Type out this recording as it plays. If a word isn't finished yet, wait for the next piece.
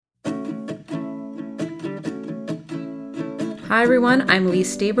Hi everyone, I'm Lee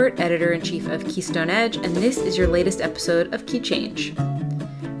Stabert, Editor-in-Chief of Keystone Edge, and this is your latest episode of Key Change.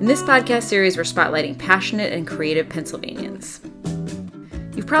 In this podcast series, we're spotlighting passionate and creative Pennsylvanians.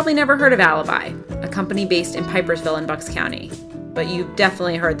 You've probably never heard of Alibi, a company based in Pipersville in Bucks County, but you've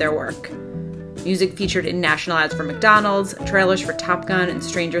definitely heard their work. Music featured in national ads for McDonald's, trailers for Top Gun and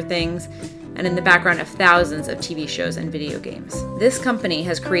Stranger Things, and in the background of thousands of TV shows and video games. This company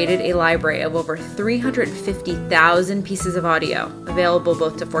has created a library of over 350,000 pieces of audio, available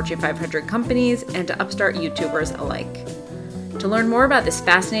both to Fortune 500 companies and to upstart YouTubers alike. To learn more about this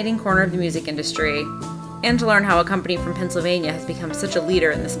fascinating corner of the music industry, and to learn how a company from Pennsylvania has become such a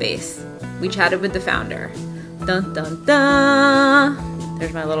leader in the space, we chatted with the founder. Dun dun dun!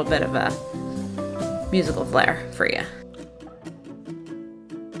 There's my little bit of a musical flair for you.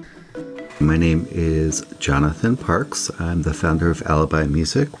 My name is Jonathan Parks. I'm the founder of Alibi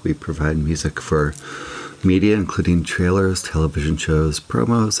Music. We provide music for media, including trailers, television shows,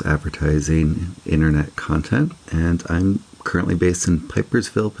 promos, advertising, internet content, and I'm currently based in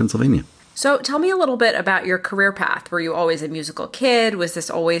Pipersville, Pennsylvania. So tell me a little bit about your career path. Were you always a musical kid? Was this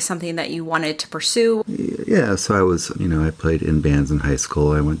always something that you wanted to pursue? Yeah, so I played in bands in high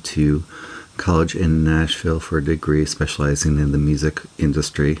school. I went to college in Nashville for a degree specializing in the music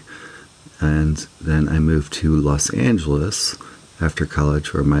industry. And then I moved to Los Angeles after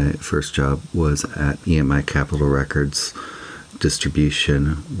college, where my first job was at EMI Capitol Records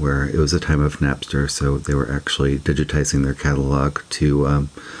distribution, where it was a time of Napster, so they were actually digitizing their catalog to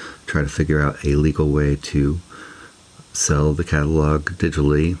try to figure out a legal way to sell the catalog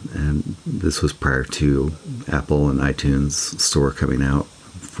digitally. And this was prior to Apple and iTunes Store coming out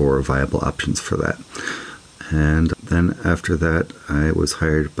for viable options for that. And then after that, I was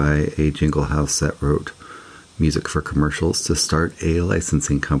hired by a jingle house that wrote music for commercials to start a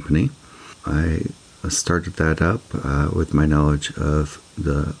licensing company. I started that up with my knowledge of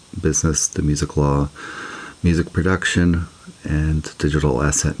the business, the music law, music production, and digital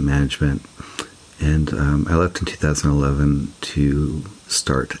asset management. And I left in 2011 to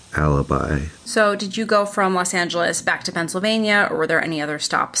start Alibi. So did you go from Los Angeles back to Pennsylvania, or were there any other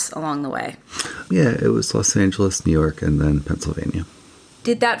stops along the way? Yeah, it was Los Angeles, New York, and then Pennsylvania.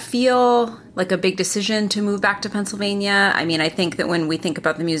 Did that feel like a big decision to move back to Pennsylvania? I mean, I think that when we think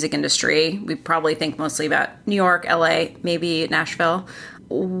about the music industry, we probably think mostly about New York, LA, maybe Nashville.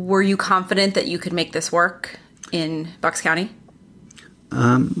 Were you confident that you could make this work in Bucks County?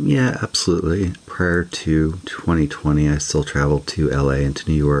 Yeah, absolutely. Prior to 2020, I still traveled to LA and to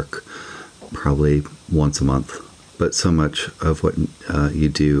New York probably once a month. But so much of what you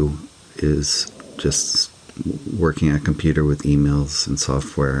do is just working at a computer with emails and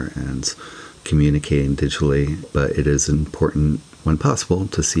software and communicating digitally. But it is important, when possible,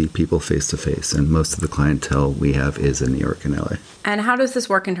 to see people face to face. And most of the clientele we have is in New York and LA. And how does this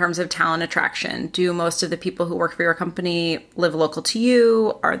work in terms of talent attraction? Do most of the people who work for your company live local to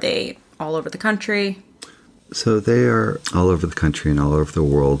you? Are they all over the country? So they are all over the country and all over the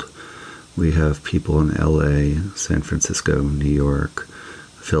world. We have people in LA, San Francisco, New York,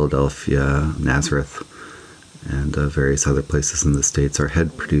 Philadelphia, Nazareth, and various other places in the States. Our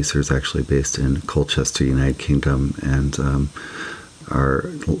head producer is actually based in Colchester, United Kingdom, and our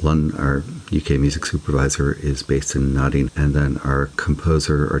UK music supervisor is based in Nottingham, and then our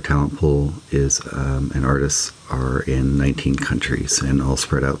composer, our talent pool is and artists are in 19 countries and all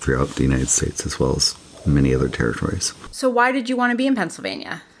spread out throughout the United States as well as many other territories. So why did you want to be in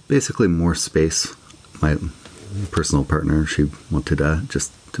Pennsylvania? Basically more space. My personal partner, she wanted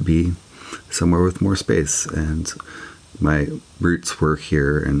just to be somewhere with more space, and my roots were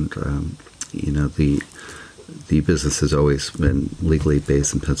here, and the business has always been legally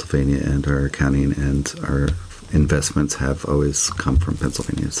based in Pennsylvania, and our accounting and our investments have always come from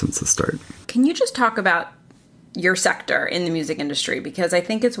Pennsylvania since the start. Can you just talk about your sector in the music industry? Because I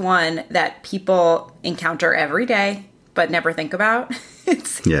think it's one that people encounter every day but never think about.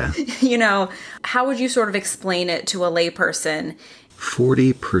 Yeah. How would you sort of explain it to a layperson?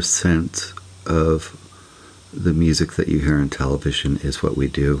 40% of the music that you hear on television is what we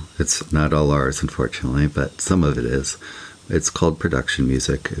do. It's not all ours, unfortunately, but some of it is. It's called production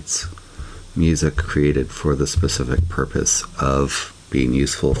music. It's music created for the specific purpose of being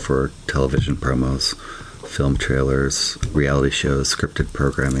useful for television promos, film trailers, reality shows, scripted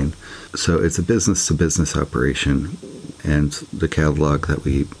programming. So it's a business-to-business operation, and the catalog that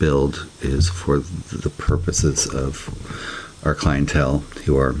we build is for the purposes of our clientele,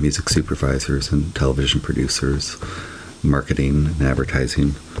 who are music supervisors and television producers, marketing and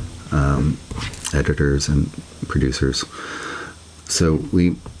advertising, editors and producers. So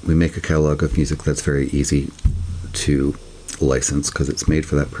we make a catalog of music that's very easy to license because it's made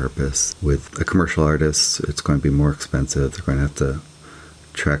for that purpose. With a commercial artist, it's going to be more expensive. They're going to have to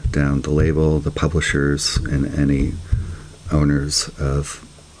track down the label, the publishers, and any owners of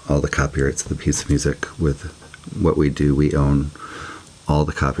all the copyrights of the piece of music. With what we do, we own all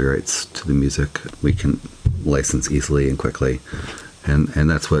the copyrights to the music. We can license easily and quickly. And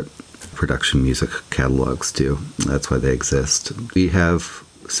that's what production music catalogs do. That's why they exist. We have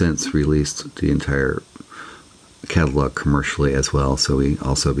since released the entire catalog commercially as well, so we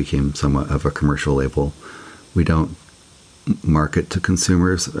also became somewhat of a commercial label. We don't market to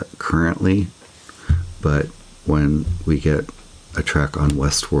consumers currently, but when we get a track on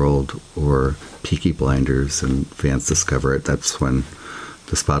Westworld or Peaky Blinders and fans discover it, that's when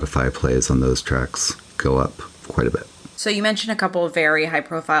the Spotify plays on those tracks go up quite a bit. So you mentioned a couple of very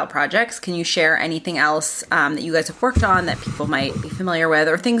high-profile projects. Can you share anything else that you guys have worked on that people might be familiar with,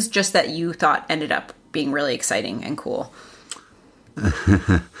 or things just that you thought ended up being really exciting and cool?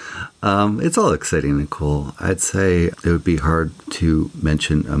 It's all exciting and cool. I'd say it would be hard to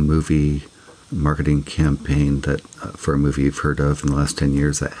mention a movie marketing campaign that for a movie you've heard of in the last 10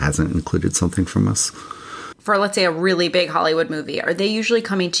 years that hasn't included something from us. For, let's say, a really big Hollywood movie, are they usually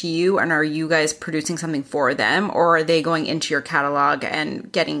coming to you and are you guys producing something for them, or are they going into your catalog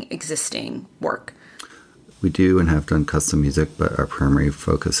and getting existing work? We do and have done custom music, but our primary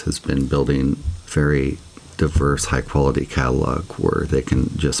focus has been building very diverse, high-quality catalog where they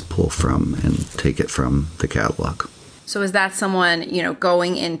can just pull from and take it from the catalog. So is that someone,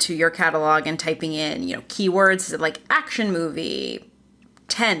 going into your catalog and typing in, keywords? Is it like action movie,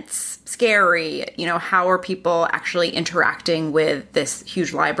 tense, scary? How are people actually interacting with this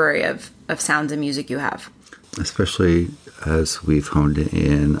huge library of sounds and music you have? Especially as we've honed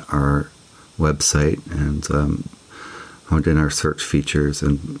in our website and honed in our search features,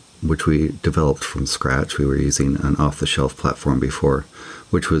 and which we developed from scratch. We were using an off-the-shelf platform before,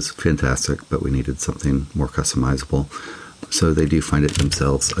 which was fantastic, but we needed something more customizable. So they do find it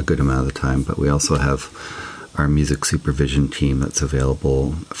themselves a good amount of the time, but we also have our music supervision team that's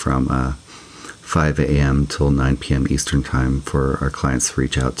available from 5 a.m. till 9 p.m. Eastern time for our clients to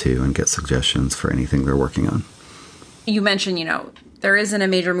reach out to and get suggestions for anything they're working on. You mentioned, there isn't a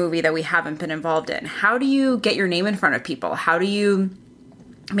major movie that we haven't been involved in. How do you get your name in front of people? How do you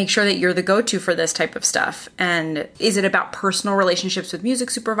make sure that you're the go-to for this type of stuff? And is it about personal relationships with music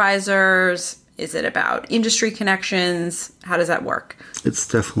supervisors? Is it about industry connections? How does that work? It's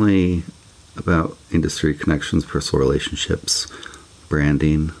definitely about industry connections, personal relationships,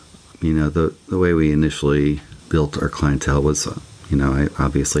 branding. The way we initially built our clientele was, I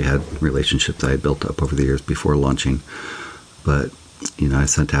obviously had relationships I had built up over the years before launching. But, I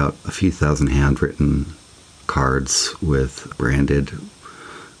sent out a few thousand handwritten cards with branded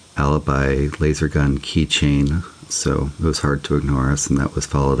Alibi laser gun keychain. So it was hard to ignore us. And that was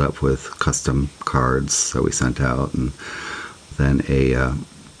followed up with custom cards that we sent out. And then a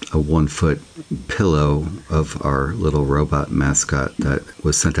 1-foot pillow of our little robot mascot that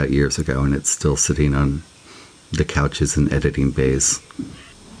was sent out years ago, and it's still sitting on the couches and editing bays.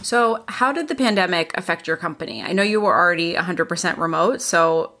 So how did the pandemic affect your company? I know you were already 100% remote,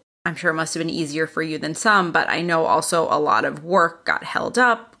 so I'm sure it must have been easier for you than some, but I know also a lot of work got held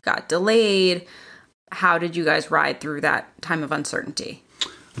up, got delayed. How did you guys ride through that time of uncertainty?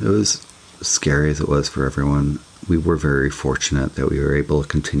 It was scary as it was for everyone. We were very fortunate that we were able to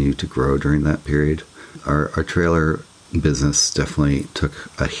continue to grow during that period. Our trailer business definitely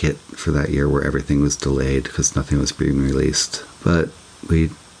took a hit for that year where everything was delayed because nothing was being released. But we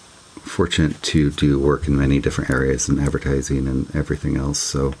were fortunate to do work in many different areas in advertising and everything else.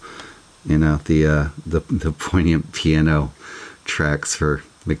 So, the poignant piano tracks for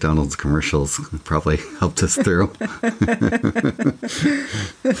McDonald's commercials probably helped us through.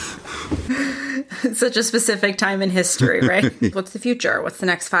 Such a specific time in history, right? What's the future? What's the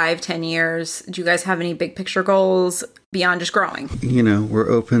next 5-10 years? Do you guys have any big picture goals beyond just growing? We're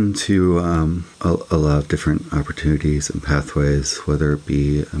open to a lot of different opportunities and pathways, whether it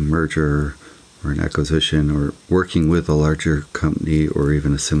be a merger or an acquisition or working with a larger company or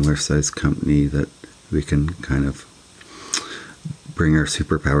even a similar sized company that we can kind of bring our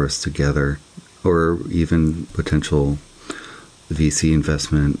superpowers together, or even potential VC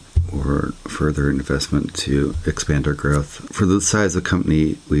investment or further investment to expand our growth. For the size of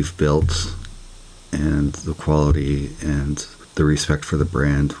company we've built and the quality and the respect for the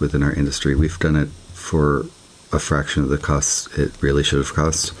brand within our industry, we've done it for a fraction of the cost it really should have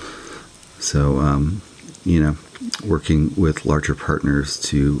cost. So, working with larger partners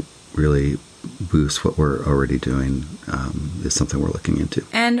to really boost what we're already doing is something we're looking into.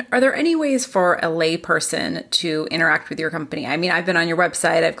 And are there any ways for a lay person to interact with your company? I mean, I've been on your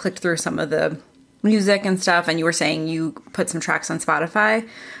website, I've clicked through some of the music and stuff, and you were saying you put some tracks on Spotify,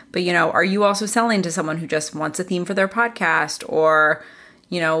 but, are you also selling to someone who just wants a theme for their podcast or,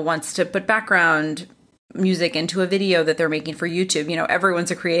 wants to put background music into a video that they're making for YouTube?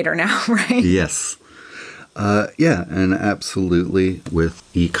 Everyone's a creator now, right? Yes. Yeah, and absolutely with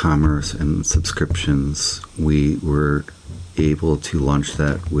e-commerce and subscriptions, we were able to launch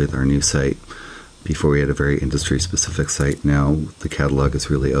that with our new site. Before we had a very industry-specific site. Now the catalog is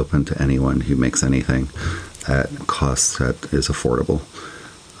really open to anyone who makes anything at cost that is affordable.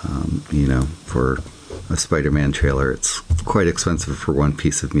 For a Spider-Man trailer, it's quite expensive for one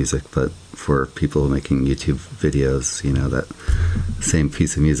piece of music, but for people making YouTube videos, that same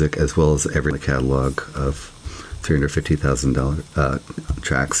piece of music, as well as every catalog of $350,000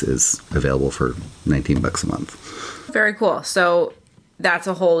 tracks, is available for $19 a month. Very cool. So that's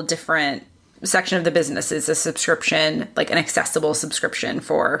a whole different section of the business, is a subscription, like an accessible subscription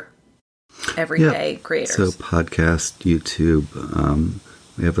for everyday creators. So podcast, YouTube,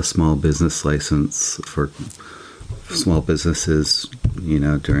 we have a small business license for small businesses,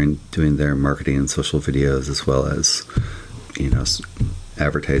 during doing their marketing and social videos, as well as,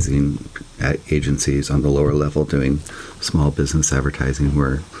 advertising agencies on the lower level doing small business advertising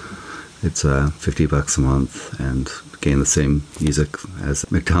where it's $50 a month and gain the same music as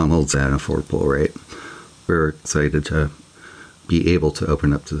McDonald's at an affordable rate. We're excited to be able to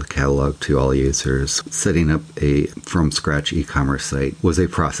open up to the catalog to all users. Setting up a from-scratch e-commerce site was a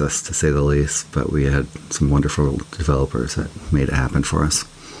process, to say the least, but we had some wonderful developers that made it happen for us.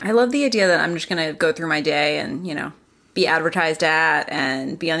 I love the idea that I'm just going to go through my day and, be advertised at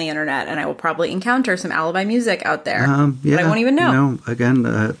and be on the internet, and I will probably encounter some Alibi music out there. But I won't even know. Again,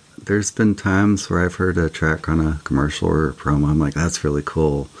 there's been times where I've heard a track on a commercial or a promo. I'm like, that's really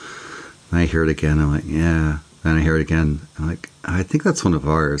cool. And I hear it again. I'm like, yeah. Then I hear it again. I'm like, I think that's one of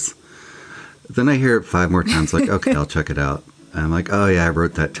ours. Then I hear it 5 more times. Like, okay, I'll check it out. And I'm like, oh yeah, I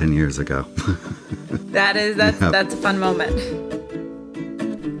wrote that 10 years ago. That's a fun moment.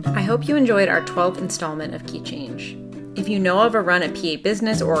 I hope you enjoyed our 12th installment of Key Change. If you know of or run a PA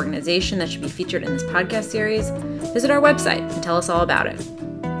business or organization that should be featured in this podcast series, visit our website and tell us all about it.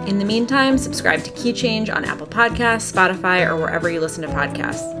 In the meantime, subscribe to Key Change on Apple Podcasts, Spotify, or wherever you listen to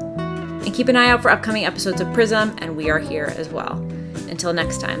podcasts. And keep an eye out for upcoming episodes of Prism, and we are here as well. Until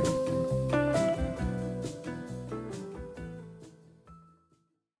next time.